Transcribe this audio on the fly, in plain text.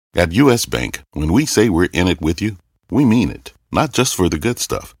At U.S. Bank, when we say we're in it with you, we mean it. Not just for the good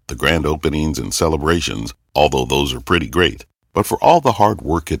stuff, the grand openings and celebrations, although those are pretty great, but for all the hard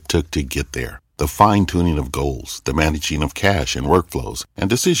work it took to get there. The fine-tuning of goals, the managing of cash and workflows, and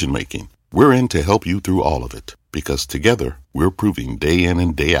decision-making. We're in to help you through all of it, because together, we're proving day in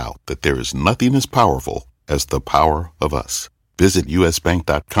and day out that there is nothing as powerful as the power of us. Visit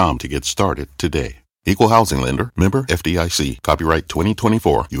usbank.com to get started today. Equal housing lender, member FDIC, copyright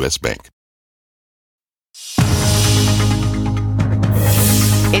 2024, U.S. Bank.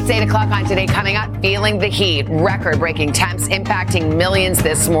 It's 8 o'clock on Today. Coming up, feeling the heat. Record-breaking temps impacting millions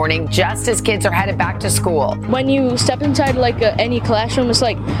this morning just as kids are headed back to school. When you step inside any classroom, it's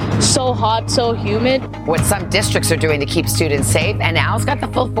so hot, so humid. What some districts are doing to keep students safe. And Al's got the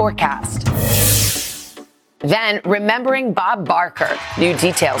full forecast. Then, remembering Bob Barker. New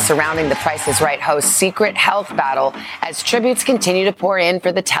details surrounding the Price is Right host's secret health battle as tributes continue to pour in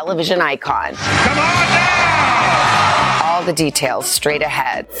for the television icon. Come on down! All the details straight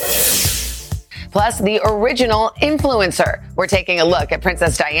ahead. Plus, the original influencer. We're taking a look at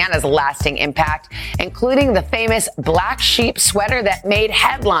Princess Diana's lasting impact, including the famous black sheep sweater that made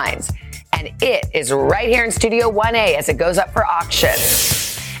headlines. And it is right here in Studio 1A as it goes up for auction.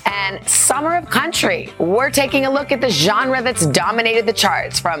 And Summer of Country. We're taking a look at the genre that's dominated the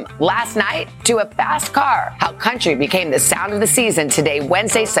charts, from Last Night to A Fast Car. How country became the sound of the season today,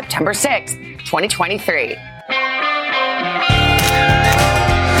 Wednesday, September 6th, 2023. Shout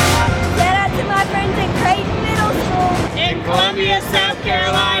out to my friends at Creighton Middle School. In Columbia, South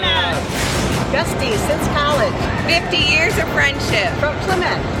Carolina. Besties since college. 50 years of friendship. From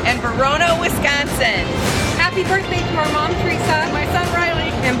Plymouth. And Verona, Wisconsin. Happy birthday to our mom, Teresa, my son, Riley,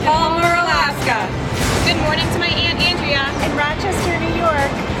 in Palmer, Alaska. Good morning to my Aunt Andrea in Rochester, New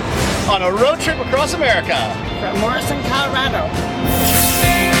York. On a road trip across America. From Morrison, Colorado.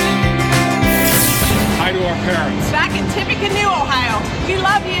 Hi to our parents. Back in Tippecanoe, Ohio. We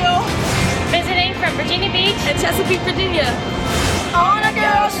love you. Visiting from Virginia Beach and Chesapeake, Virginia. On a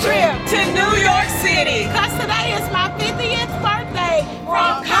girls trip to New York City. Cause today is my 50th birthday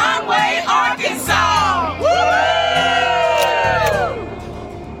from Conway, Arkansas. Woo!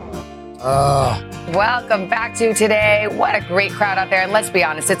 Welcome back to Today. What a great crowd out there. And let's be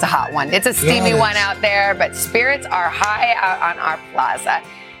honest, it's a hot one. It's a steamy one out there, but spirits are high out on our plaza.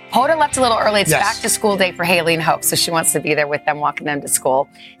 Hoda left a little early. It's back to school day for Haley and Hope, so she wants to be there with them, walking them to school.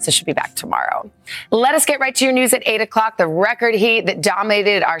 So she'll be back tomorrow. Let us get right to your news at 8 o'clock. The record heat that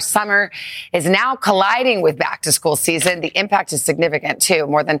dominated our summer is now colliding with back to school season. The impact is significant, too.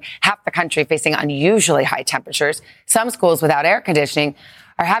 More than half the country facing unusually high temperatures. Some schools without air conditioning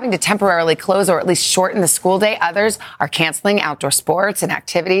are having to temporarily close or at least shorten the school day. Others are canceling outdoor sports and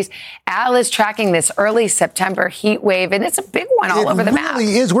activities. Al is tracking this early September heat wave, and it's a big one all over the map. It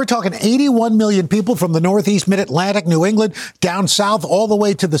really is. We're talking 81 million people from the Northeast, Mid-Atlantic, New England, down south, all the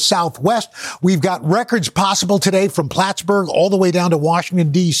way to the Southwest. We've got records possible today from Plattsburgh all the way down to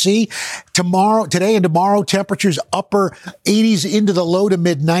Washington, D.C. Today and tomorrow, temperatures upper 80s into the low to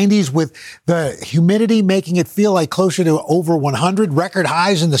mid-90s, with the humidity making it feel like closer to over 100. Record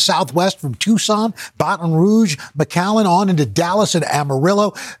highs in the Southwest from Tucson, Baton Rouge, McAllen, on into Dallas and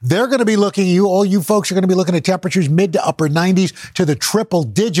Amarillo. They're going to be all you folks are going to be looking at temperatures mid to upper 90s to the triple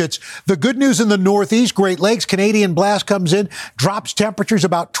digits. The good news in the Northeast, Great Lakes, Canadian blast comes in, drops temperatures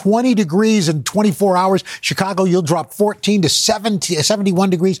about 20 degrees in 24 hours. Chicago, you'll drop 14 to 71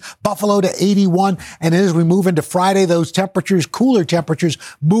 degrees. Buffalo to 81. And as we move into Friday, those temperatures, cooler temperatures,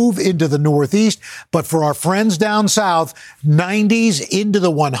 move into the Northeast. But for our friends down south, 90s into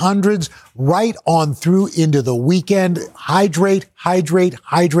the 100s, right on through into the weekend. Hydrate.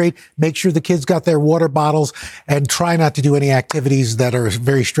 Make sure the kids got their water bottles, and try not to do any activities that are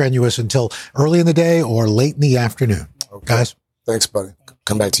very strenuous until early in the day or late in the afternoon. Okay. Guys? Thanks, buddy.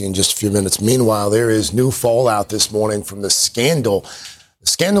 Come back to you in just a few minutes. Meanwhile, there is new fallout this morning from the scandal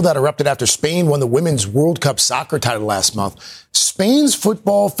that erupted after Spain won the Women's World Cup soccer title last month. Spain's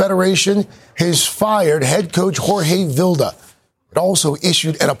Football Federation has fired head coach Jorge Vilda. It also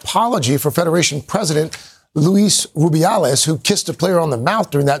issued an apology for Federation President Luis Rubiales, who kissed a player on the mouth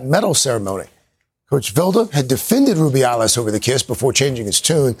during that medal ceremony. Coach Vilda had defended Rubiales over the kiss before changing his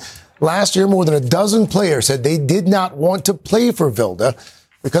tune. Last year, more than a dozen players said they did not want to play for Vilda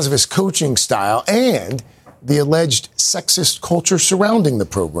because of his coaching style and the alleged sexist culture surrounding the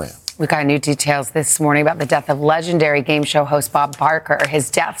program. We got new details this morning about the death of legendary game show host Bob Barker.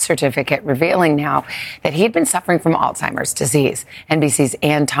 His death certificate revealing now that he'd been suffering from Alzheimer's disease. NBC's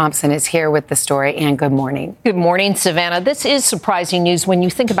Ann Thompson is here with the story. Ann, good morning. Good morning, Savannah. This is surprising news when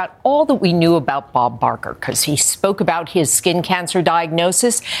you think about all that we knew about Bob Barker, because he spoke about his skin cancer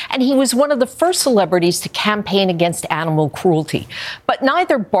diagnosis, and he was one of the first celebrities to campaign against animal cruelty. But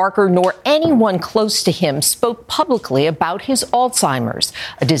neither Barker nor anyone close to him spoke publicly about his Alzheimer's,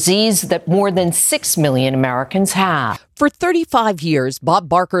 a disease that more than 6 million Americans have. For 35 years, Bob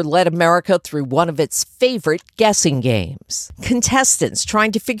Barker led America through one of its favorite guessing games. Contestants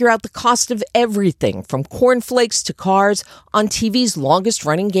trying to figure out the cost of everything from cornflakes to cars on TV's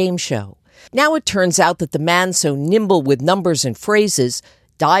longest-running game show. Now it turns out that the man so nimble with numbers and phrases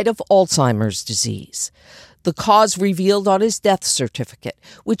died of Alzheimer's disease. The cause revealed on his death certificate,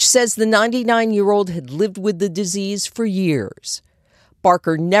 which says the 99-year-old had lived with the disease for years.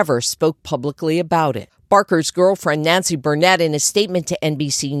 Barker never spoke publicly about it. Barker's girlfriend, Nancy Burnett, in a statement to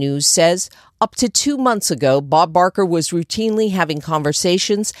NBC News, says up to 2 months ago, Bob Barker was routinely having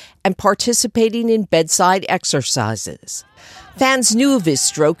conversations and participating in bedside exercises. Fans knew of his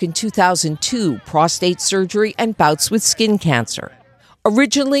stroke in 2002, prostate surgery, and bouts with skin cancer.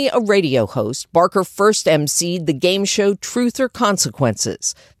 Originally a radio host, Barker first emceed the game show Truth or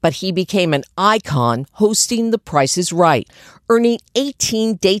Consequences, but he became an icon hosting The Price is Right, earning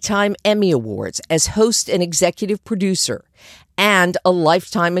 18 Daytime Emmy Awards as host and executive producer, and a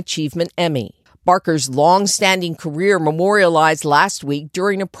Lifetime Achievement Emmy. Barker's long-standing career memorialized last week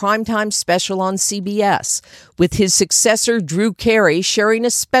during a primetime special on CBS, with his successor Drew Carey sharing a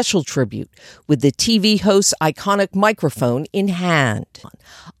special tribute with the TV host's iconic microphone in hand.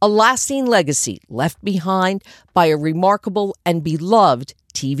 A lasting legacy left behind by a remarkable and beloved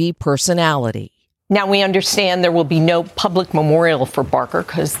TV personality. Now, we understand there will be no public memorial for Barker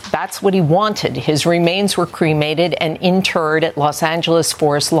because that's what he wanted. His remains were cremated and interred at Los Angeles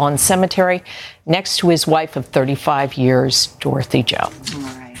Forest Lawn Cemetery next to his wife of 35 years, Dorothy Jo. All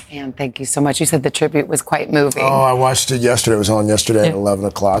right, Ann, thank you so much. You said the tribute was quite moving. Oh, I watched it yesterday. It was on yesterday at 11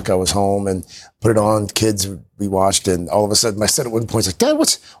 o'clock. I was home and put it on. Kids, we watched, and all of a sudden, my son at one point was like, Dad,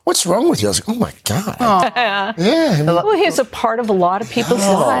 what's wrong with you? I was like, oh, my God. Yeah. Well, he's a part of a lot of people's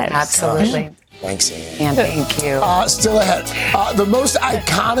lives. Absolutely. Gosh. Thanks, Ann. And thank you. Still ahead. The most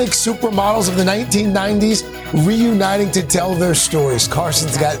iconic supermodels of the 1990s reuniting to tell their stories.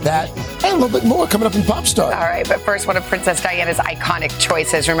 Carson's got that and a little bit more coming up in Pop Star. All right, but first, one of Princess Diana's iconic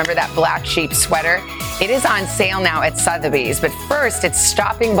choices. Remember that black sheep sweater? It is on sale now at Sotheby's. But first, it's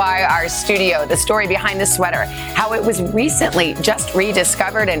stopping by our studio. The story behind the sweater, how it was recently just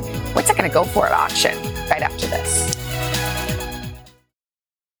rediscovered, and what's it going to go for at auction? Right after this.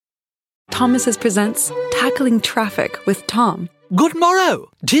 Thomas's presents Tackling Traffic with Tom. Good morrow!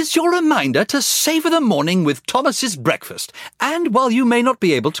 'Tis your reminder to savour the morning with Thomas's breakfast. And while you may not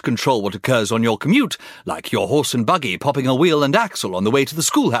be able to control what occurs on your commute, like your horse and buggy popping a wheel and axle on the way to the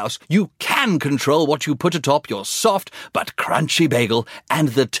schoolhouse, you can control what you put atop your soft but crunchy bagel and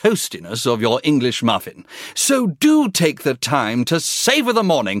the toastiness of your English muffin. So do take the time to savour the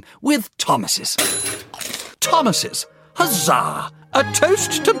morning with Thomas's. Thomas's. Huzzah! A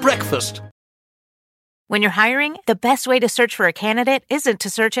toast to breakfast. When you're hiring, the best way to search for a candidate isn't to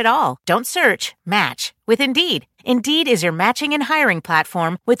search at all. Don't search, match with Indeed. Indeed is your matching and hiring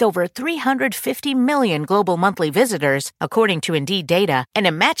platform with over 350 million global monthly visitors, according to Indeed data, and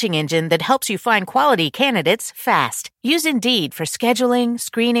a matching engine that helps you find quality candidates fast. Use Indeed for scheduling,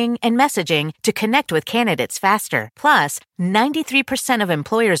 screening, and messaging to connect with candidates faster. Plus, 93% of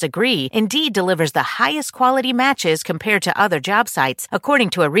employers agree Indeed delivers the highest quality matches compared to other job sites, according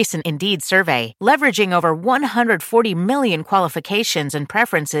to a recent Indeed survey. Leveraging over 140 million qualifications and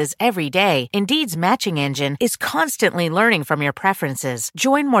preferences every day, Indeed's matching engine is constantly learning from your preferences.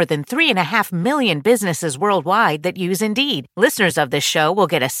 Join more than 3.5 million businesses worldwide that use Indeed. Listeners of this show will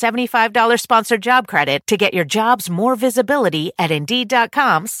get a $75 sponsored job credit to get your jobs more visibility at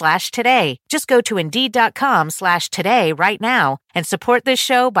Indeed.com/today. Just go to Indeed.com/today right now and support this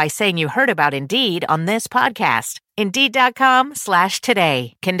show by saying you heard about Indeed on this podcast.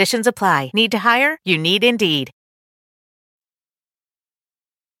 Indeed.com/today. Conditions apply. Need to hire? You need Indeed.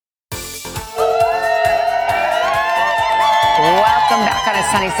 Welcome back on a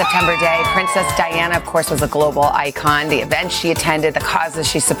sunny September day. Princess Diana, of course, was a global icon. The events she attended, the causes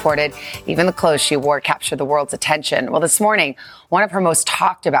she supported, even the clothes she wore captured the world's attention. Well, this morning, one of her most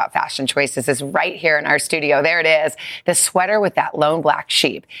talked about fashion choices is right here in our studio. There it is, the sweater with that lone black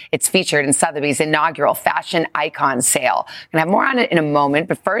sheep. It's featured in Sotheby's inaugural Fashion Icon sale. I'm going to have more on it in a moment,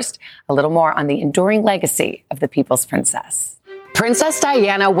 but first, a little more on the enduring legacy of the People's Princess. Princess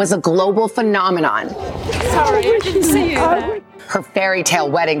Diana was a global phenomenon. Sorry, I didn't see you there. Her fairy tale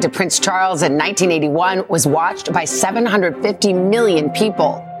wedding to Prince Charles in 1981 was watched by 750 million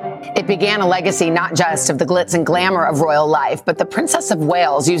people. It began a legacy not just of the glitz and glamour of royal life, but the Princess of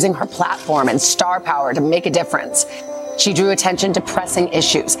Wales using her platform and star power to make a difference. She drew attention to pressing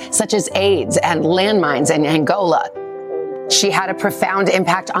issues such as AIDS and landmines in Angola. She had a profound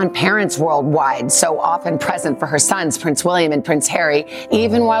impact on parents worldwide, so often present for her sons, Prince William and Prince Harry,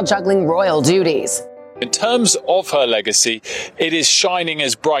 even while juggling royal duties. In terms of her legacy, it is shining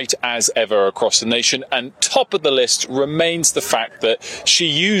as bright as ever across the nation, and top of the list remains the fact that she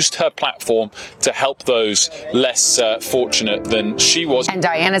used her platform to help those less fortunate than she was. And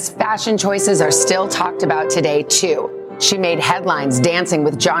Diana's fashion choices are still talked about today, too. She made headlines dancing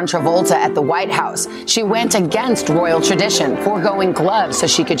with John Travolta at the White House. She went against royal tradition, foregoing gloves so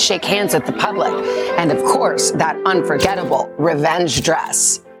she could shake hands with the public. And of course, that unforgettable revenge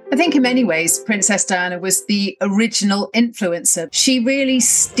dress. I think in many ways, Princess Diana was the original influencer. She really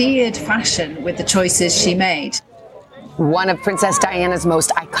steered fashion with the choices she made. One of Princess Diana's most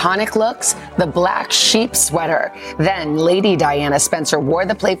iconic looks, the black sheep sweater. Then Lady Diana Spencer wore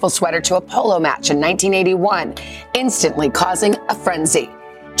the playful sweater to a polo match in 1981, instantly causing a frenzy,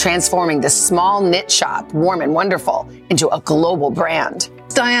 transforming the small knit shop, Warm and Wonderful, into a global brand.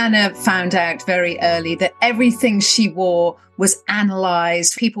 Diana found out very early that everything she wore was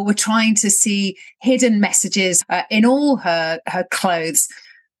analysed. People were trying to see hidden messages in all her clothes.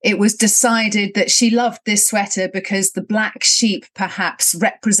 It was decided that she loved this sweater because the black sheep perhaps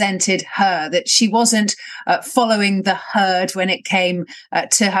represented her, that she wasn't following the herd when it came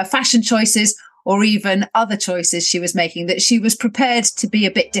to her fashion choices or even other choices she was making, that she was prepared to be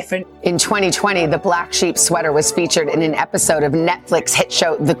a bit different. In 2020, the black sheep sweater was featured in an episode of Netflix hit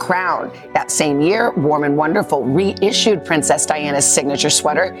show The Crown. That same year, Warm and Wonderful reissued Princess Diana's signature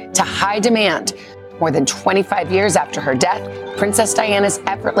sweater to high demand. More than 25 years after her death, Princess Diana's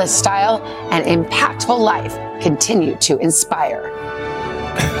effortless style and impactful life continue to inspire.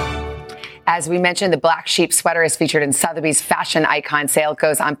 As we mentioned, the black sheep sweater is featured in Sotheby's Fashion Icon sale. It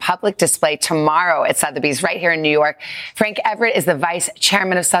goes on public display tomorrow at Sotheby's right here in New York. Frank Everett is the vice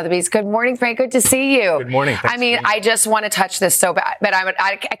chairman of Sotheby's. Good morning, Frank. Good to see you. Good morning. I just want to touch this so bad, but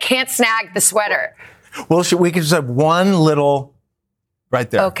I can't snag the sweater. Well, we could just have one little right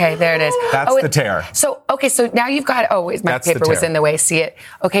there. Okay, there it is. That's the tear. So now you've got, my paper was in the way. See it?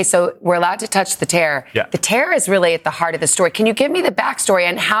 Okay, so we're allowed to touch the tear. Yeah. The tear is really at the heart of the story. Can you give me the backstory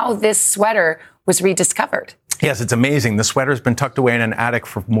on how this sweater was rediscovered? Yes, it's amazing. The sweater's been tucked away in an attic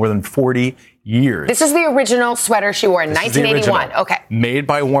for more than 40 years. This is the original sweater she wore in 1981. Okay. Made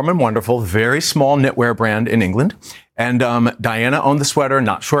by Warm and Wonderful, very small knitwear brand in England. And Diana owned the sweater.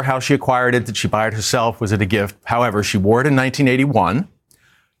 Not sure how she acquired it. Did she buy it herself? Was it a gift? However, she wore it in 1981.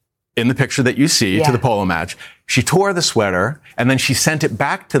 In the picture that you see to the polo match. She tore the sweater and then she sent it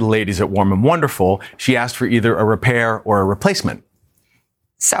back to the ladies at Warm and Wonderful. She asked for either a repair or a replacement.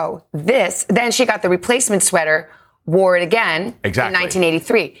 So then she got the replacement sweater, wore it again in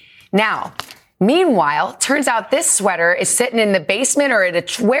 1983. Now, meanwhile, turns out this sweater is sitting in the basement or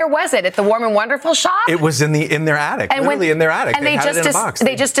where was it? At the Warm and Wonderful shop? It was in their attic, literally in their attic. And they had it in a box.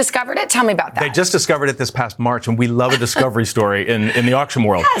 They just discovered it? Tell me about that. They just discovered it this past March, and we love a discovery story in the auction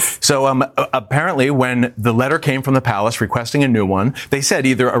world. Yes. So apparently when the letter came from the palace requesting a new one, they said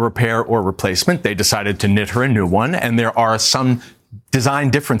either a repair or replacement. They decided to knit her a new one, and there are some design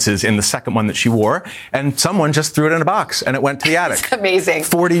differences in the second one that she wore, and someone just threw it in a box and it went to the attic. It's amazing.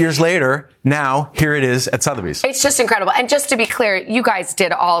 40 years later, now here it is at Sotheby's. It's just incredible. And just to be clear, you guys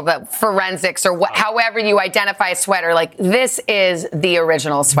did all the forensics or however you identify a sweater. Like, this is the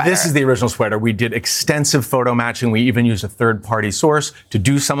original sweater. This is the original sweater. We did extensive photo matching. We even used a third-party source to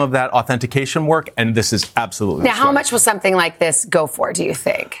do some of that authentication work, and this is absolutely Now, how much will something like this go for, do you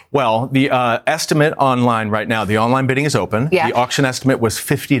think? Well, the estimate online right now, the online bidding is open. Yeah. The auction estimate was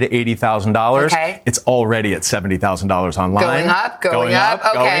 $50,000 to $80,000. Okay. It's already at $70,000 online. Going up.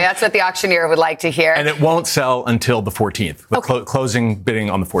 Okay, that's what the auctioneer would like to hear. And it won't sell until the 14th. The closing bidding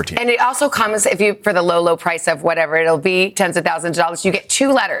on the 14th. And it also comes, for the low price of whatever it'll be, tens of thousands of dollars, you get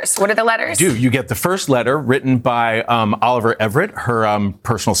 2 letters. What are the letters? You get the first letter written by Oliver Everett, her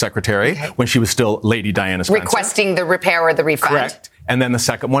personal secretary, when she was still Lady Diana Spencer. Requesting the repair or the refund. Correct. And then the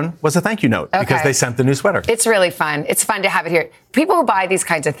second one was a thank you note because they sent the new sweater. It's really fun. It's fun to have it here. People who buy these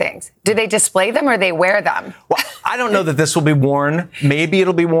kinds of things, do they display them or they wear them? Well, I don't know that this will be worn. Maybe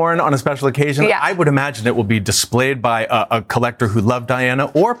it'll be worn on a special occasion. Yeah. I would imagine it will be displayed by a collector who loved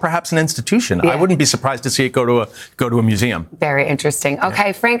Diana, or perhaps an institution. Yeah. I wouldn't be surprised to see it go to a museum. Very interesting.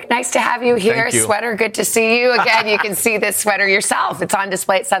 Okay, Frank, nice to have you here. Thank you. Sweater, good to see you. Again, you can see this sweater yourself. It's on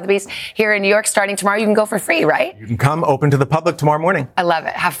display at Sotheby's here in New York starting tomorrow. You can go for free, right? You can come open to the public tomorrow morning. I love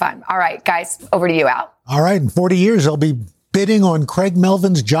it. Have fun. All right, guys, over to you, Al. All right, in 40 years, I'll be bidding on Craig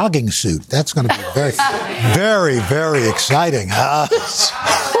Melvin's jogging suit. That's going to be very, very, very exciting.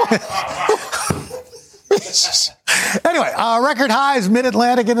 Anyway, record highs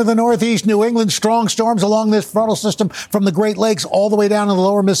mid-Atlantic into the Northeast, New England. Strong storms along this frontal system from the Great Lakes all the way down to the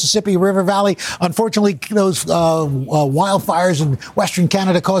lower Mississippi River Valley. Unfortunately, those wildfires in Western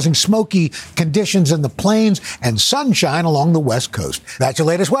Canada causing smoky conditions in the plains and sunshine along the West Coast. That's your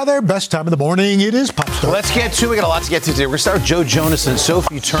latest weather. Best time of the morning. It is Pop Star. Let's get to it. We got a lot to get to today. We're going to start with Joe Jonas and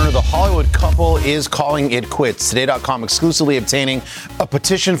Sophie Turner. The Hollywood couple is calling it quits. Today.com exclusively obtaining a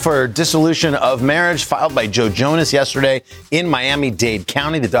petition for dissolution of marriage filed by Joe Jonas yesterday in Miami-Dade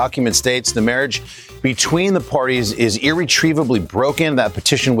County. The document states the marriage between the parties is irretrievably broken. That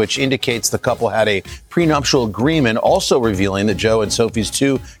petition, which indicates the couple had a prenuptial agreement, also revealing that Joe and Sophie's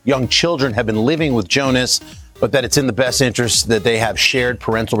 2 young children have been living with Jonas, but that it's in the best interest that they have shared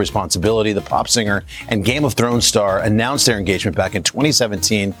parental responsibility. The pop singer and Game of Thrones star announced their engagement back in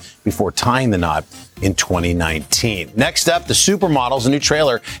 2017 before tying the knot in 2019. Next up, the Supermodels. A new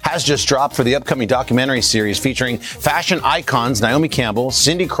trailer has just dropped for the upcoming documentary series featuring fashion icons Naomi Campbell,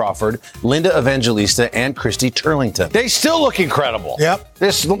 Cindy Crawford, Linda Evangelista, and Christy Turlington. They still look incredible. Yep.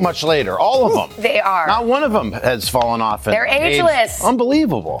 This much later. All of them. They are. Not one of them has fallen off. They're ageless.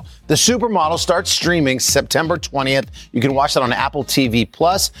 Unbelievable. The Supermodel starts streaming September 20th. You can watch that on Apple TV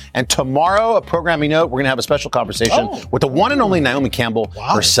Plus. And tomorrow, a programming note, we're going to have a special conversation with the one and only Naomi Campbell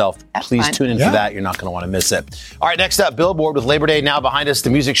herself. That's Please fun. tune in for that. You're not going to want to miss it. All right, next up, Billboard with Labor Day now behind us. The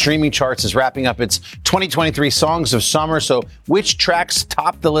music streaming charts is wrapping up its 2023 Songs of Summer. So which tracks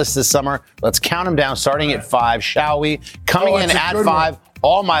top the list this summer? Let's count them down, starting at 5, shall we? Coming in at 5,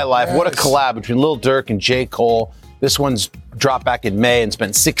 All My Life. Yes. What a collab between Lil Durk and J. Cole. This one's dropped back in May and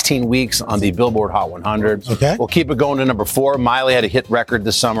spent 16 weeks on the Billboard Hot 100. Okay. We'll keep it going to number 4. Miley had a hit record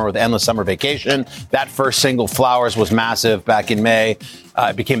this summer with Endless Summer Vacation. That first single, Flowers, was massive back in May.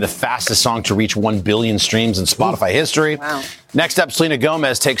 It became the fastest song to reach 1 billion streams in Spotify history. Wow. Next up, Selena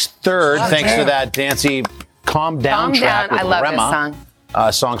Gomez takes 3rd thanks to that dancey Calm Down track with I love Rema. this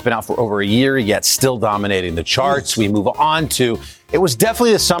song. Song's been out for over a year, yet still dominating the charts. We move on to, it was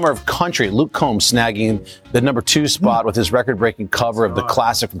definitely the summer of country. Luke Combs snagging the number 2 spot with his record-breaking cover of the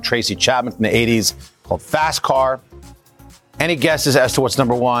classic from Tracy Chapman from the 80s called Fast Car. Any guesses as to what's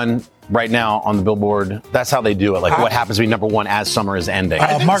number 1 right now on the Billboard? That's how they do it. Like what happens to be number 1 as summer is ending.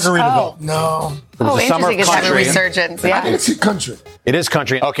 Margaritaville. No. Interesting. It's having a resurgence. Yeah. I think it's country. It is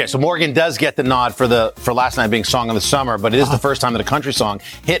country. Okay, so Morgan does get the nod for last night being Song of the Summer, but it is the first time that a country song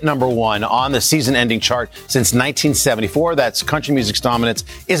hit number 1 on the season-ending chart since 1974. That's country music's dominance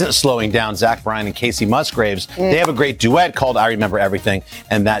isn't slowing down. Zach Bryan and Casey Musgraves, they have a great duet called I Remember Everything,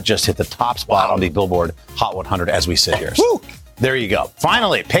 and that just hit the top spot on the Billboard Hot 100 as we sit here. So, there you go.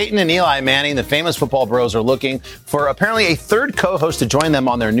 Finally, Peyton and Eli Manning, the famous football bros, are looking for apparently a 3rd co-host to join them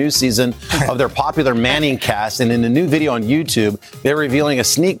on their new season of their popular Manning cast. And in a new video on YouTube, they're revealing a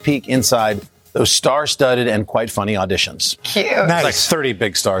sneak peek inside those star-studded and quite funny auditions. Cute. Nice. Like 30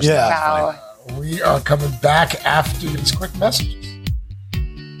 big stars. Yeah. Wow. We are coming back after these quick messages.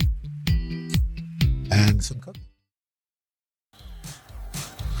 And some cookies.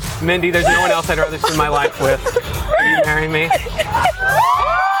 Mindy, there's no one else I'd rather spend my life with. Will you marry me?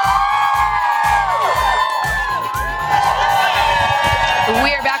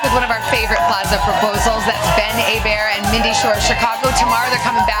 We are back with one of our favorite Plaza proposals. That's Ben Hebert and Mindy Shore of Chicago. Tomorrow they're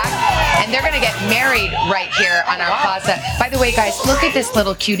coming back, and they're going to get married right here on our plaza. By the way, guys, look at this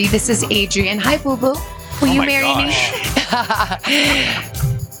little cutie. This is Adrian. Hi, boo-boo. Will you marry me?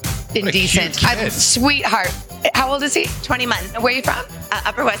 Indecent. Sweetheart. How old is he? 20 months. Where are you from?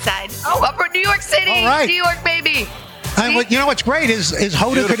 Upper West Side. Oh, Upper New York City. All right. New York, baby. And you know what's great is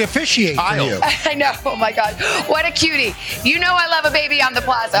Hoda could officiate for you. I know. Oh, my God. What a cutie. You know I love a baby on the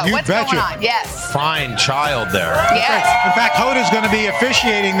plaza. You What's betcha. going on? Yes. Fine child there. Yes. In fact, Hoda's going to be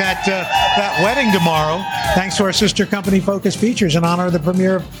officiating that wedding tomorrow, thanks to our sister company Focus Features, in honor of the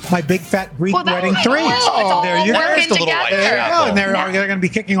premiere of My Big Fat Greek Wedding 3. There you go. There's the little There you go. And they're going to be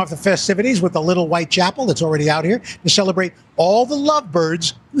kicking off the festivities with the Little White Chapel that's already out here to celebrate all the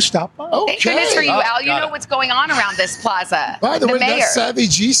lovebirds who stop by. Okay. Thank goodness for you, Al. You know what's going on around this plaza. By the way, mayor. that Savvy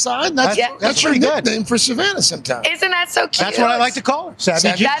G sign, that's your nickname for Savannah sometimes. Isn't that so cute? That's what I like to call her,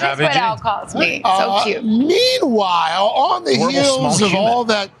 Savvy G. That is what Al calls me. So cute. Meanwhile, on the heels of all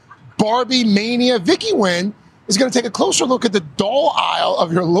that Barbie mania, Vicky Nguyen is going to take a closer look at the doll aisle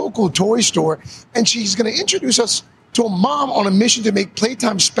of your local toy store, and she's going to introduce us to a mom on a mission to make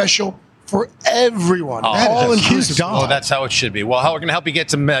playtime special for everyone. All inclusive. Oh, that's how it should be. Well, we're going to help you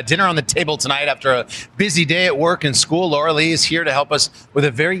get some dinner on the table tonight after a busy day at work and school. Laura Lee is here to help us with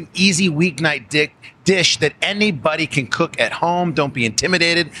a very easy weeknight dish that anybody can cook at home. Don't be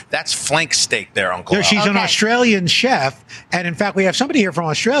intimidated. That's flank steak there, Uncle. She's an Australian chef, and in fact, we have somebody here from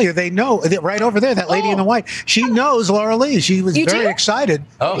Australia. They know right over there, that lady in the white. She knows Laura Lee. She was very excited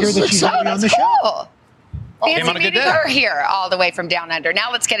to hear that she's going to be on the show. Fancy meeting her here all the way from down under.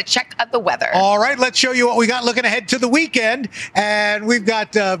 Now let's get a check of the weather. All right, let's show you what we got looking ahead to the weekend. And we've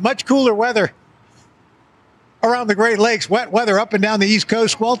got much cooler weather around the Great Lakes. Wet weather up and down the East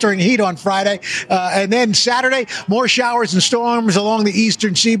Coast, sweltering heat on Friday. And then Saturday, more showers and storms along the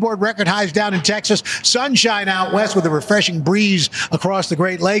eastern seaboard, record highs down in Texas. Sunshine out west with a refreshing breeze across the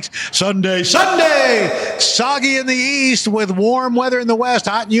Great Lakes. Sunday, soggy in the east with warm weather in the west,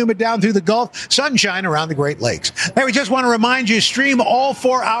 hot and humid down through the Gulf, sunshine around the Great Lakes. Hey, we just want to remind you, stream all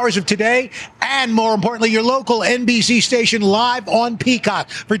 4 hours of today and, more importantly, your local NBC station live on Peacock.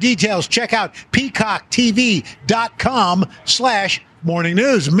 For details, check out peacocktv.com/morning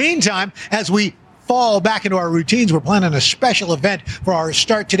news. Meantime, as we fall back into our routines, we're planning a special event for our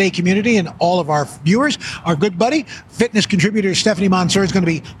Start Today community and all of our viewers. Our good buddy, fitness contributor Stephanie Mansour is going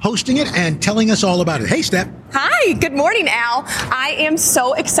to be hosting it and telling us all about it. Hey, Steph. Hi, good morning, Al. I am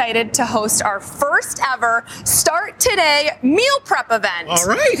so excited to host our first ever Start Today meal prep event. All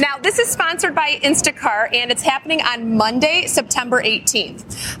right. Now, this is sponsored by Instacart, and it's happening on Monday, September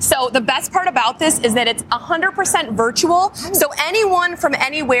 18th. So the best part about this is that it's 100% virtual, so anyone from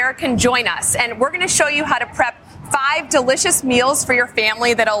anywhere can join us. And we're going to show you how to prep 5 delicious meals for your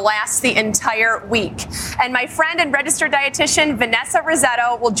family that'll last the entire week. And my friend and registered dietitian, Vanessa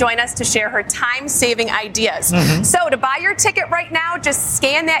Rossetto, will join us to share her time-saving ideas. So to buy your ticket right now, just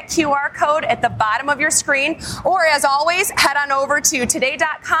scan that QR code at the bottom of your screen. Or as always, head on over to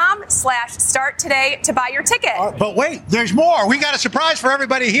today.com/starttoday to buy your ticket. But wait, there's more. We got a surprise for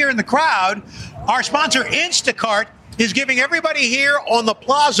everybody here in the crowd. Our sponsor, Instacart, is giving everybody here on the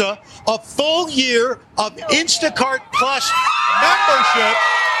plaza a full year of Instacart Plus membership,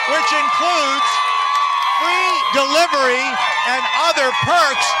 which includes free delivery and other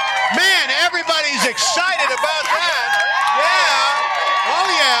perks. Man, everybody's excited about that. Yeah. Oh,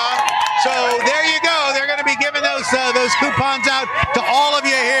 yeah. So there you go. They're going to be giving those coupons out to all of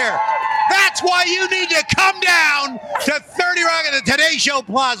you here. That's why you need to come down to 30 Rock at the Today Show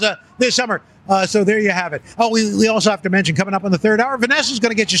Plaza this summer. So there you have it. Oh, we also have to mention, coming up on the third hour, Vanessa's going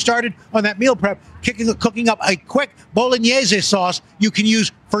to get you started on that meal prep, cooking up a quick bolognese sauce you can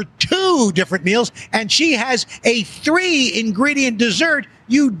use for 2 different meals. And she has a 3-ingredient dessert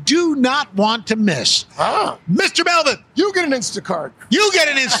you do not want to miss. Mr. Melvin. You get an Instacart. You get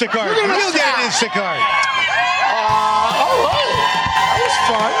an Instacart. You get an Instacart. All right. That was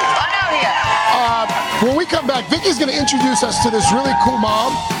fun. Fun out here. When we come back, Vicky's going to introduce us to this really cool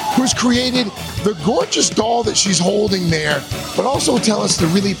mom who's created the gorgeous doll that she's holding there, but also tell us the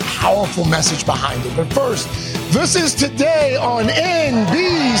really powerful message behind it. But first, this is Today on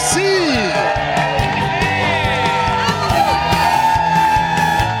NBC.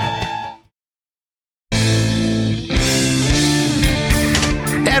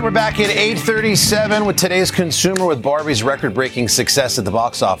 And we're back at 8:37 with today's consumer with Barbie's record-breaking success at the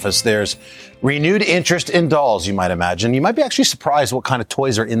box office. There's renewed interest in dolls, you might imagine. You might be actually surprised what kind of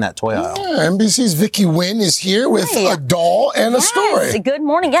toys are in that toy aisle. Yeah, NBC's Vicky Nguyen is here with a doll and a story. Good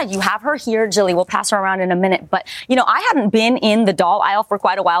morning. Yeah, you have her here, Jilly. We'll pass her around in a minute. But, I hadn't been in the doll aisle for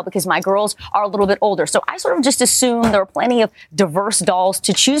quite a while because my girls are a little bit older. So I sort of just assumed there were plenty of diverse dolls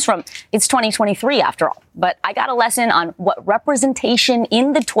to choose from. It's 2023 after all. But I got a lesson on what representation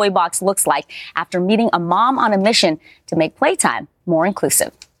in the toy box looks like after meeting a mom on a mission to make playtime more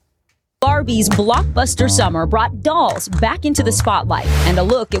inclusive. Barbie's blockbuster summer brought dolls back into the spotlight, and a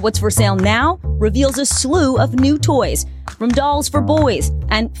look at what's for sale now reveals a slew of new toys, from dolls for boys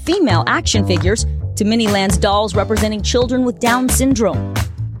and female action figures to Miniland's dolls representing children with Down syndrome,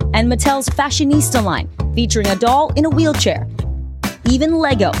 and Mattel's Fashionista line featuring a doll in a wheelchair. Even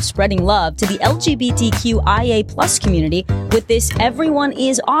Lego spreading love to the LGBTQIA+ community with this Everyone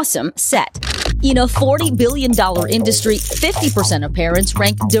is Awesome set. In a $40 billion industry, 50% of parents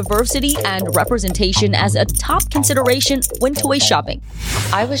rank diversity and representation as a top consideration when toy shopping.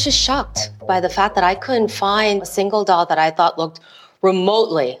 I was just shocked by the fact that I couldn't find a single doll that I thought looked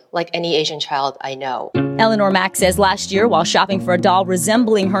remotely like any Asian child I know. Eleanor Mack says last year, while shopping for a doll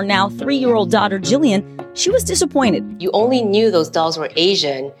resembling her now 3-year-old daughter Jillian, she was disappointed. You only knew those dolls were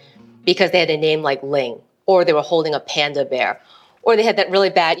Asian because they had a name like Ling, or they were holding a panda bear, or they had that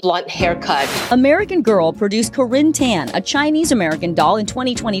really bad blunt haircut. American Girl produced Corinne Tan, a Chinese-American doll in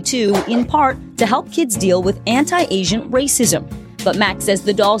 2022, in part to help kids deal with anti-Asian racism. But Max says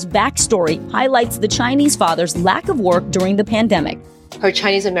the doll's backstory highlights the Chinese father's lack of work during the pandemic. Her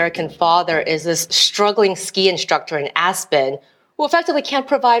Chinese-American father is this struggling ski instructor in Aspen who effectively can't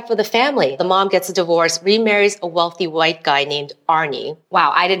provide for the family. The mom gets a divorce, remarries a wealthy white guy named Arnie.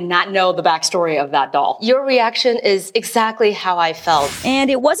 Wow, I did not know the backstory of that doll. Your reaction is exactly how I felt.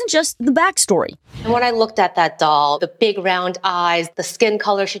 And it wasn't just the backstory. And when I looked at that doll, the big round eyes, the skin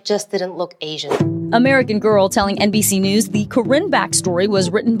color, she just didn't look Asian. American Girl telling NBC News the Corinne backstory was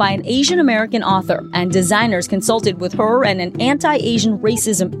written by an Asian American author, and designers consulted with her and an anti-Asian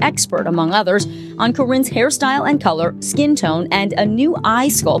racism expert, among others, on Corinne's hairstyle and color, skin tone, and a new eye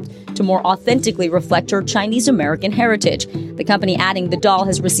sculpt to more authentically reflect her Chinese American heritage. The company adding the doll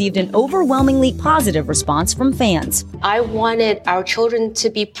has received an overwhelmingly positive response from fans. I wanted our children to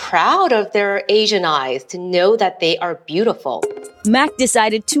be proud of their Asian eyes, to know that they are beautiful. Mac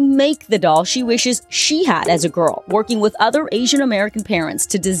decided to make the doll she wishes she had as a girl, working with other Asian American parents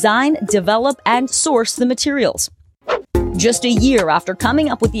to design, develop, and source the materials. Just a year after coming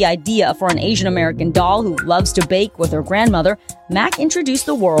up with the idea for an Asian American doll who loves to bake with her grandmother, Mac introduced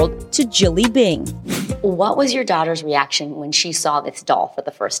the world to Jilly Bing. What was your daughter's reaction when she saw this doll for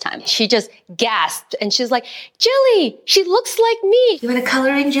the first time? She just gasped and she's like, Jilly, she looks like me. You want to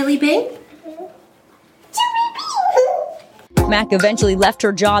color in Jilly Bing? Mac eventually left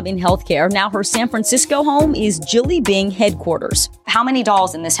her job in healthcare. Now her San Francisco home is Jilly Bing headquarters. How many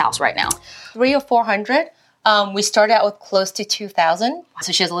dolls in this house right now? 300 or 400. We started out with close to 2,000.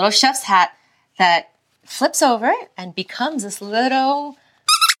 So she has a little chef's hat that flips over and becomes this little...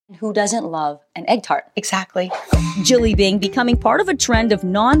 Who doesn't love an egg tart? Exactly. Jilly Bing becoming part of a trend of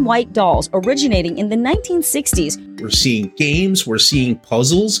non-white dolls originating in the 1960s. We're seeing games, we're seeing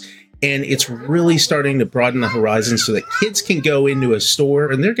puzzles, and it's really starting to broaden the horizon so that kids can go into a store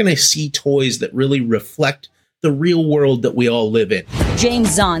and they're going to see toys that really reflect the real world that we all live in.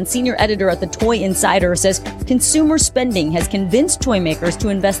 James Zahn, senior editor at the Toy Insider, says consumer spending has convinced toy makers to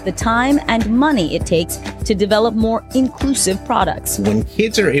invest the time and money it takes to develop more inclusive products. When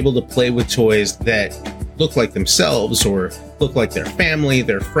kids are able to play with toys that look like themselves or look like their family,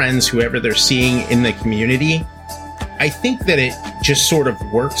 their friends, whoever they're seeing in the community, I think that it just sort of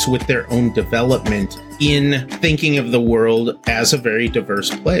works with their own development in thinking of the world as a very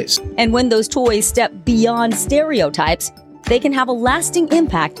diverse place. And when those toys step beyond stereotypes, they can have a lasting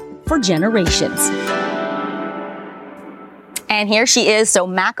impact for generations. And here she is. So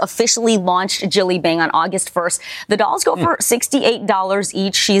Mac officially launched Jilly Bing on August 1st. The dolls go for $68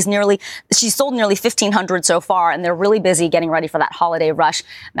 each. She's sold nearly 1,500 so far, and they're really busy getting ready for that holiday rush.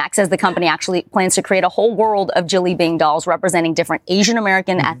 Mac says the company actually plans to create a whole world of Jilly Bing dolls representing different Asian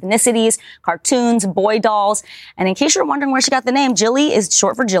American ethnicities, cartoons, boy dolls. And in case you're wondering where she got the name, Jilly is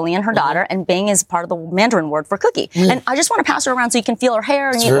short for Jillian, her daughter, and Bing is part of the Mandarin word for cookie. And I just want to pass her around so you can feel her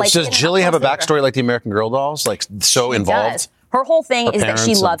hair. And Does Jilly have a backstory like the American Girl dolls? Like so involved? Does. Her whole thing is that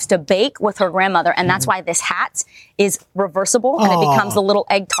she loves to bake with her grandmother, and that's why this hat is reversible, and it becomes the little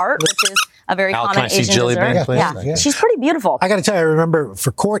egg tart, which is a very common Asian dessert. Yeah, she's pretty beautiful. I got to tell you, I remember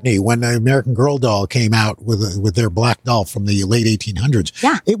for Courtney, when the American Girl doll came out with their black doll from the late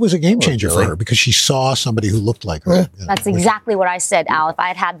 1800s, it was a game changer for her because she saw somebody who looked like her. That's exactly what I said, Al. If I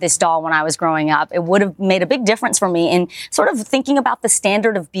had had this doll when I was growing up, it would have made a big difference for me in sort of thinking about the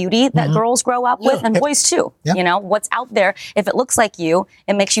standard of beauty that girls grow up with, and boys too. You know, what's out there. If it looks like you,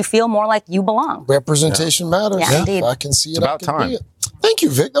 it makes you feel more like you belong. Representation matters. Yeah, indeed. If I can see it, It's about I can time. be it. Thank you,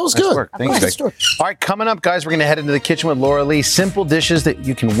 Vic. That was Nice good. work. Thanks, Vic. All right, coming up, guys, we're going to head into the kitchen with Laura Lee. Simple dishes that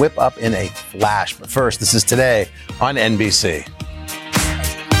you can whip up in a flash. But first, this is Today on NBC.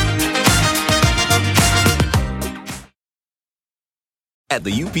 At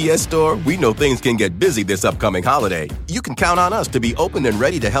the UPS Store, we know things can get busy this upcoming holiday. You can count on us to be open and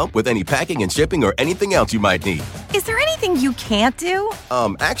ready to help with any packing and shipping or anything else you might need. Is there anything you can't do?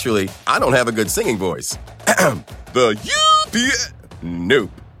 Actually, I don't have a good singing voice. The UPS... Nope.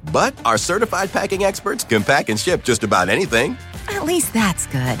 But our certified packing experts can pack and ship just about anything. At least that's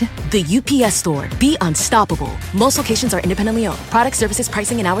good. The UPS Store. Be unstoppable. Most locations are independently owned. Product, services,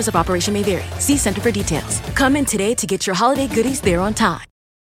 pricing, and hours of operation may vary. See Center for details. Come in today to get your holiday goodies there on time.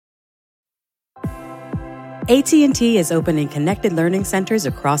 AT&T is opening connected learning centers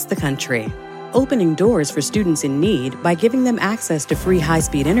across the country, opening doors for students in need by giving them access to free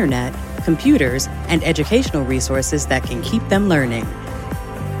high-speed internet, computers, and educational resources that can keep them learning.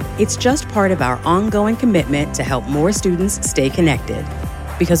 It's just part of our ongoing commitment to help more students stay connected.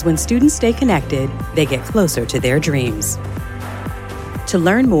 Because when students stay connected, they get closer to their dreams. To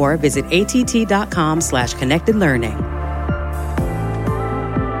learn more, visit att.com/connectedlearning.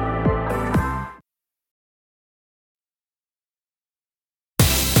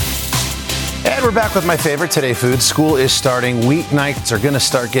 And we're back with my favorite Today Food. School is starting. Weeknights are going to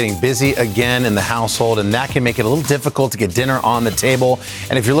start getting busy again in the household, and that can make it a little difficult to get dinner on the table.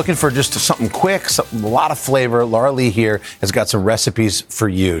 And if you're looking for just something quick, a lot of flavor, Laura Lee here has got some recipes for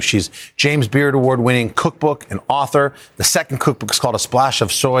you. She's James Beard Award-winning cookbook and author. The second cookbook is called A Splash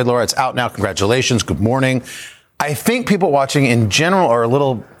of Soy. Laura, it's out now. Congratulations. Good morning. I think people watching in general are a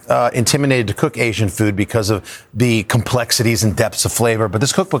little intimidated to cook Asian food because of the complexities and depths of flavor. But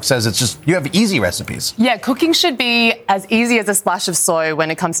this cookbook says it's just, you have easy recipes. Yeah, cooking should be as easy as a splash of soy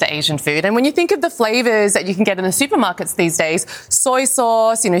when it comes to Asian food. And when you think of the flavors that you can get in the supermarkets these days, soy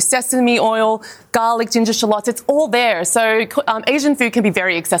sauce, sesame oil, garlic, ginger shallots, it's all there. So Asian food can be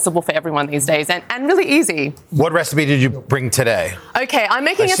very accessible for everyone these days and really easy. What recipe did you bring today? Okay, I'm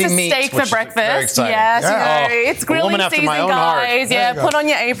making us a steak for breakfast. Yes, it's grilling season, guys. Yeah, put on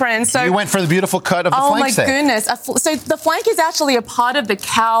your apron. So you went for the beautiful cut of the flank steak. Oh my goodness! So the flank is actually a part of the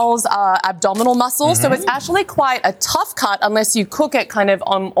cow's abdominal muscle. So it's actually quite a tough cut unless you cook it kind of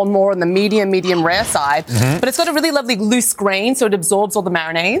on more on the medium rare side. But it's got a really lovely loose grain, so it absorbs all the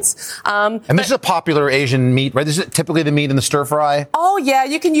marinades. And this is a popular Asian meat, right? This is typically the meat in the stir fry. Oh yeah,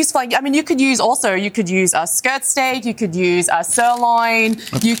 you can use flank. I mean, you could use a skirt steak. You could use a sirloin.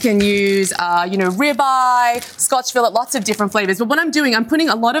 You can use ribeye, Scotch fillet, lots of different flavors. But what I'm doing, I'm putting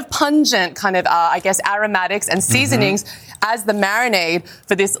a lot of pungent kind of, aromatics and seasonings as the marinade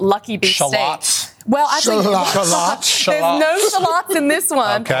for this lucky beef steak. Well, actually, shallots. There's no shallots in this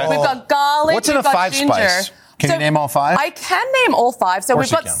one. Okay. We've got garlic. What's in a 5-spice? Can you name all 5? I can name all 5. So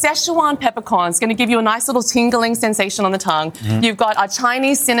we've got Szechuan peppercorns, going to give you a nice little tingling sensation on the tongue. You've got our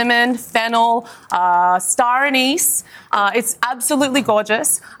Chinese cinnamon, fennel, star anise. It's absolutely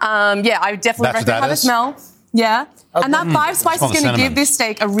gorgeous. I definitely recommend the smell. Yeah. And that 5-spice is going to give this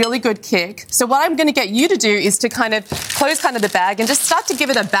steak a really good kick. So what I'm going to get you to do is to kind of close kind of the bag and just start to give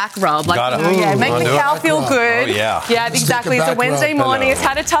it a back rub. Make the cow feel good. Oh, yeah. Yeah, exactly. It's a Wednesday morning. It's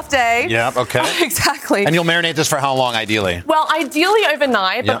had a tough day. Yeah, okay. Exactly. And you'll marinate this for how long, ideally? Well, ideally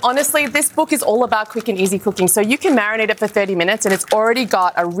overnight, but honestly, this book is all about quick and easy cooking. So you can marinate it for 30 minutes and it's already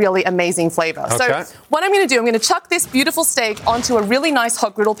got a really amazing flavor. Okay. So what I'm going to do, I'm going to chuck this beautiful steak onto a really nice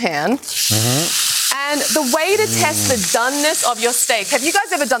hot griddle pan. And the way to test the doneness of your steak, have you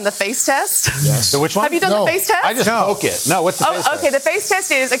guys ever done the face test? Yes. So which one? Have you done the face test? I just poke it. No, what's the face test? Okay, the face test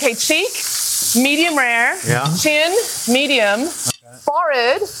is, cheek, medium rare, chin, medium,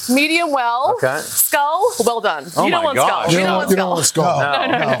 forehead, medium well, skull, well done. Oh you don't want skull. You don't want skull.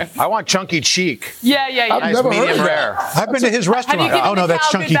 No. I want chunky cheek. Yeah. Nice I've medium rare. I've been to his restaurant. Oh, no,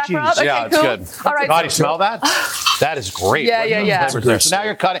 that's chunky cheese. Okay, yeah, it's good. All right. God, you smell that? That is great. Yeah. So now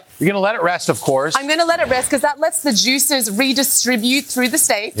you're cutting. You're going to let it rest, of course. I'm going to let it rest because that lets the juices redistribute through the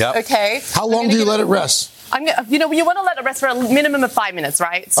steak. Yep. Okay. How long do you let it rest? You want to let it rest for a minimum of 5 minutes,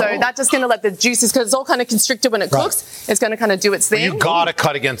 right? So that's just going to let the juices, because it's all kind of constricted when it cooks. It's going to kind of do its thing. You got to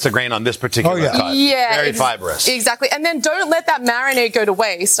cut against the grain on this particular cut. Yeah. Very fibrous. Exactly. And then don't let that marinade go to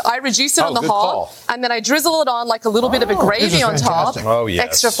waste. I reduce it on the hob, and then I drizzle it on like a little bit of a gravy on top. Oh, yes.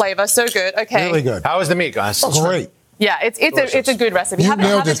 Extra flavor. So good. Okay. Really good. How is the meat, guys? Great. Yeah, it's a good recipe. You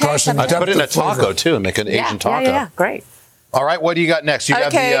nailed it, Carson. I put it in a taco, too, and make an Asian taco. Yeah, great. All right, what do you got next? You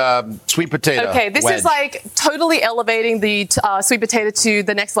have the sweet potato. Okay, this is like totally elevating the sweet potato to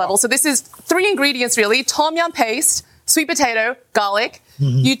the next level. So this is 3 ingredients, really. Tom yum paste, sweet potato, garlic.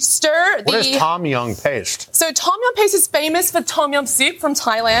 You stir What is Tom yum paste? So Tom yum paste is famous for Tom yum soup from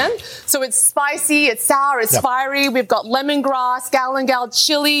Thailand. So it's spicy, it's sour, it's fiery. We've got lemongrass, galangal,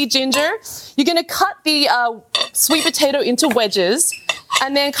 chili, ginger. You're going to cut the sweet potato into wedges.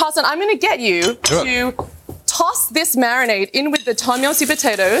 And then, Carson, I'm going to get you to toss this marinade in with the tom yum sweet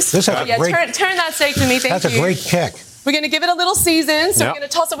potatoes. This has a great, turn that steak to me, thank you. That's a great kick. We're going to give it a little season, so we're going to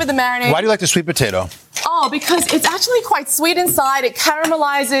toss it with the marinade. Why do you like the sweet potato? Oh, because it's actually quite sweet inside. It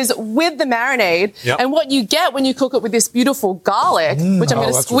caramelizes with the marinade. Yep. And what you get when you cook it with this beautiful garlic, which I'm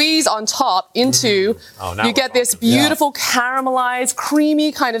going to squeeze on top into, you get this beautiful caramelized,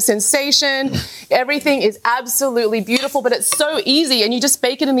 creamy kind of sensation. Everything is absolutely beautiful, but it's so easy. And you just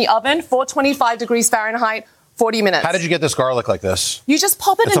bake it in the oven, 425 degrees Fahrenheit, 40 minutes. How did you get this garlic like this? You just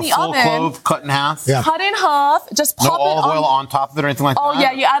pop it in the oven. It's a full clove cut in half? Yeah. Cut in half. Just pop it on. No olive oil on top of it or anything like that? Oh,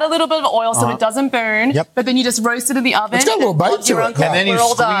 yeah. You add a little bit of oil so it doesn't burn. Yep. But then you just roast it in the oven. It's got a little bite to it. And then you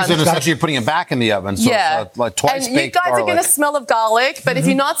squeeze it, essentially you're putting it back in the oven. So it's like twice and baked you guys garlic. are going to smell of garlic, but if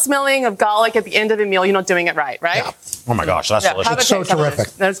you're not smelling of garlic at the end of a meal, you're not doing it right? Yeah. Oh, my gosh, that's delicious. It's so terrific.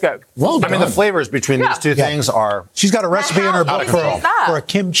 Let's go. Well, I mean, the flavors between these two things are... She's got a recipe in her book for a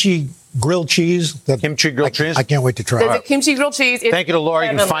kimchi grilled cheese. Kimchi grilled cheese? I can't wait to try There's it. a kimchi grilled cheese. Thank you to Laura.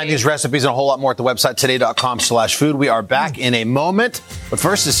 You can find these recipes and a whole lot more at the website today.com/food. We are back in a moment. But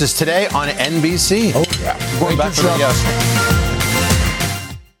first, this is Today on NBC. Oh, yeah. Going back for the guest.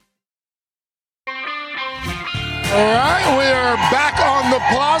 All right, we are back on the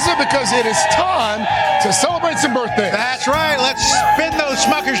plaza because it is time to celebrate some birthdays. That's right. Let's spin those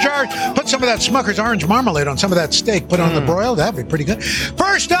Smucker's jars. Put some of that Smucker's orange marmalade on some of that steak. Put it on the broil. That'd be pretty good.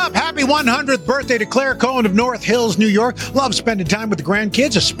 First up, happy 100th birthday to Claire Cohen of North Hills, New York. Loves spending time with the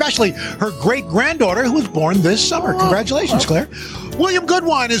grandkids, especially her great-granddaughter who was born this summer. Congratulations, Claire. William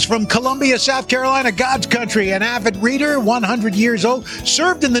Goodwine is from Columbia, South Carolina, God's country, an avid reader, 100 years old,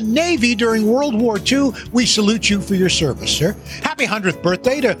 served in the Navy during World War II. We salute you for your service, sir. Happy 100th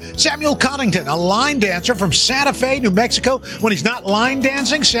birthday to Samuel Connington, a line dancer from Santa Fe, New Mexico. When he's not line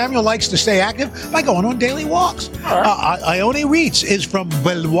dancing, Samuel likes to stay active by going on daily walks. Ione Reitz is from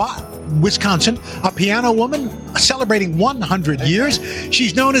Beloit, Wisconsin, a piano woman celebrating 100 years.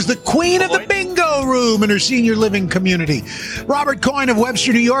 She's known as the queen of the bingo room in her senior living community. Robert Coyne of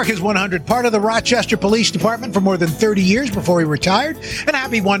Webster, New York is 100, part of the Rochester Police Department for more than 30 years before he retired. And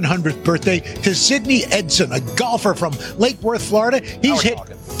happy 100th birthday to Sidney Edson, a golfer from Lake Worth, Florida. He's hit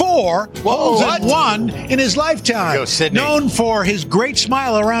 4 holes in one in his lifetime. Go, Sidney. Known for his great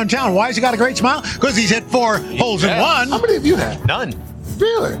smile around town. Why has he got a great smile? Because he's hit 4 holes in one. How many have you had? None.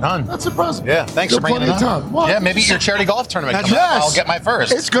 Really? None. That's impressive. Yeah, thanks for bringing it up. Yeah, maybe your charity golf tournament comes up. I'll get my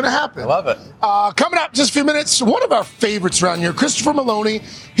first. It's going to happen. I love it. Coming up just a few minutes, one of our favorites around here, Christopher Maloney.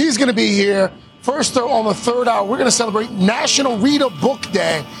 He's going to be here. First, though, on the third hour, we're going to celebrate National Read a Book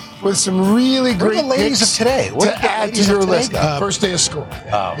Day with some really great What are the ladies picks of today? What to add to your list. First day of school.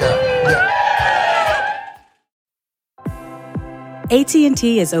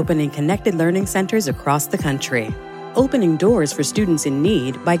 AT&T is opening connected learning centers across the country, opening doors for students in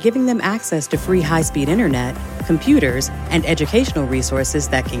need by giving them access to free high-speed internet, computers, and educational resources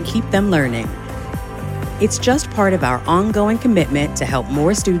that can keep them learning. It's just part of our ongoing commitment to help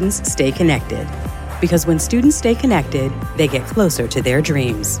more students stay connected. Because when students stay connected, they get closer to their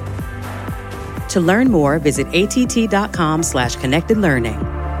dreams. To learn more, visit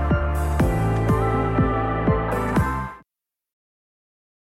att.com/connectedlearning.